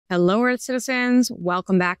Hello, Earth citizens.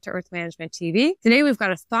 Welcome back to Earth Management TV. Today, we've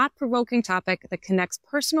got a thought-provoking topic that connects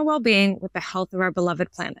personal well-being with the health of our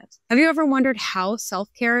beloved planet. Have you ever wondered how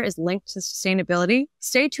self-care is linked to sustainability?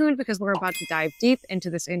 Stay tuned because we're about to dive deep into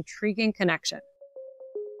this intriguing connection.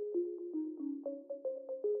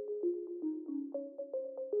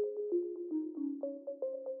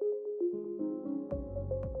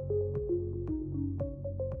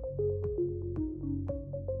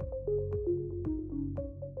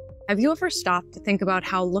 Have you ever stopped to think about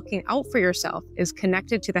how looking out for yourself is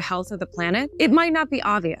connected to the health of the planet? It might not be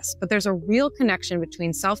obvious, but there's a real connection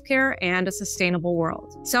between self-care and a sustainable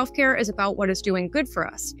world. Self-care is about what is doing good for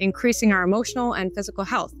us, increasing our emotional and physical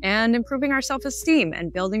health, and improving our self-esteem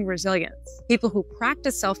and building resilience. People who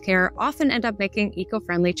practice self-care often end up making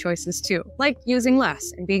eco-friendly choices too, like using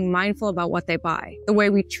less and being mindful about what they buy. The way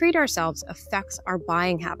we treat ourselves affects our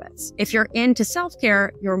buying habits. If you're into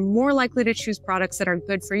self-care, you're more likely to choose products that are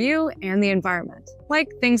good for you and the environment, like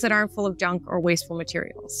things that aren't full of junk or wasteful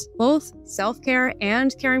materials. Both self-care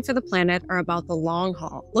and caring for the planet are about the long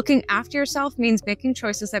haul. Looking after yourself means making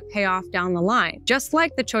choices that pay off down the line, just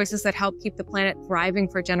like the choices that help keep the planet thriving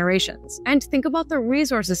for generations. And think about the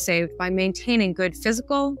resources saved by maintaining good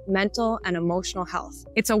physical, mental, and emotional health.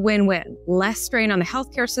 It's a win-win. Less strain on the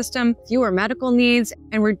healthcare system, fewer medical needs,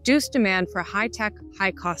 and reduced demand for high-tech,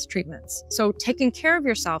 high-cost treatments. So taking care of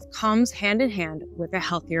yourself comes hand in hand with a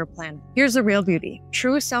healthier planet. Here's the real beauty.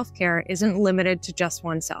 True self-care isn't limited to just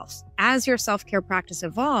oneself. As your self-care practice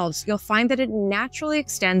evolves, you'll find that it naturally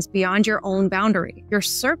extends beyond your own boundary. Your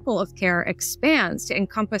circle of care expands to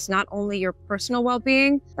encompass not only your personal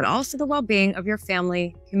well-being, but also the well-being of your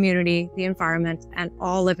family, community, the environment, and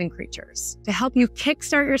all living creatures. To help you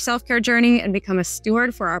kickstart your self-care journey and become a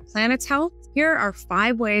steward for our planet's health, here are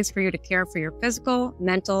 5 ways for you to care for your physical,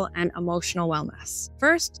 mental, and emotional wellness.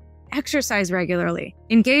 First, exercise regularly.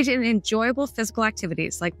 Engage in enjoyable physical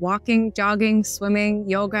activities like walking, jogging, swimming,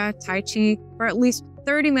 yoga, tai chi for at least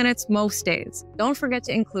 30 minutes most days. Don't forget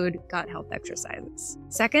to include gut health exercises.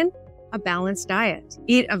 Second, a balanced diet.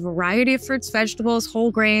 Eat a variety of fruits, vegetables,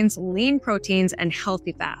 whole grains, lean proteins, and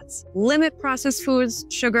healthy fats. Limit processed foods,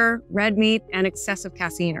 sugar, red meat, and excessive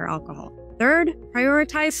caffeine or alcohol. Third,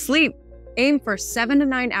 prioritize sleep. Aim for 7 to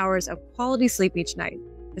 9 hours of quality sleep each night.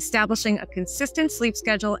 Establishing a consistent sleep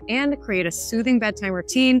schedule and create a soothing bedtime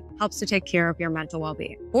routine helps to take care of your mental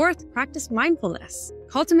well-being. Fourth, practice mindfulness.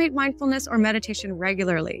 Cultivate mindfulness or meditation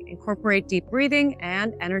regularly. Incorporate deep breathing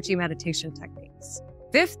and energy meditation techniques.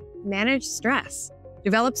 Fifth, manage stress.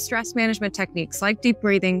 Develop stress management techniques like deep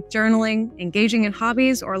breathing, journaling, engaging in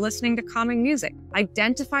hobbies, or listening to calming music.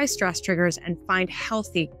 Identify stress triggers and find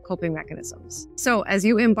healthy coping mechanisms. So as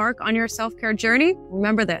you embark on your self-care journey,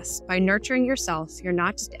 remember this: by nurturing yourself, you're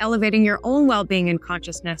not just elevating your own well-being and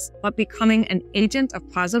consciousness, but becoming an agent of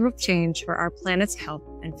positive change for our planet's health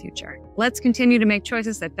and future. Let's continue to make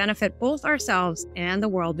choices that benefit both ourselves and the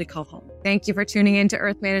world we call home. Thank you for tuning in to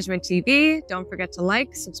Earth Management TV. Don't forget to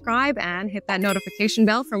like, subscribe, and hit that notification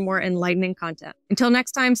bell for more enlightening content. Until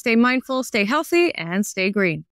next time, stay mindful, stay healthy, and stay green.